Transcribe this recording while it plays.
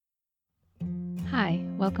Hi,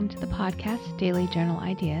 welcome to the podcast Daily Journal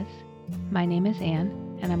Ideas. My name is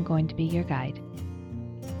Anne, and I'm going to be your guide.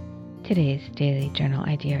 Today's Daily Journal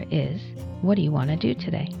idea is, what do you want to do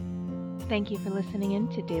today? Thank you for listening in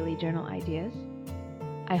to Daily Journal Ideas.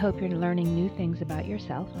 I hope you're learning new things about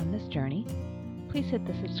yourself on this journey. Please hit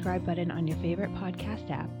the subscribe button on your favorite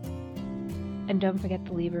podcast app. And don't forget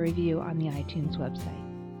to leave a review on the iTunes website.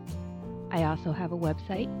 I also have a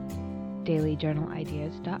website,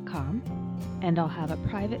 dailyjournalideas.com, and I'll have a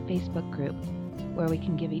private Facebook group where we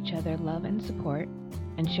can give each other love and support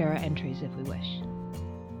and share our entries if we wish.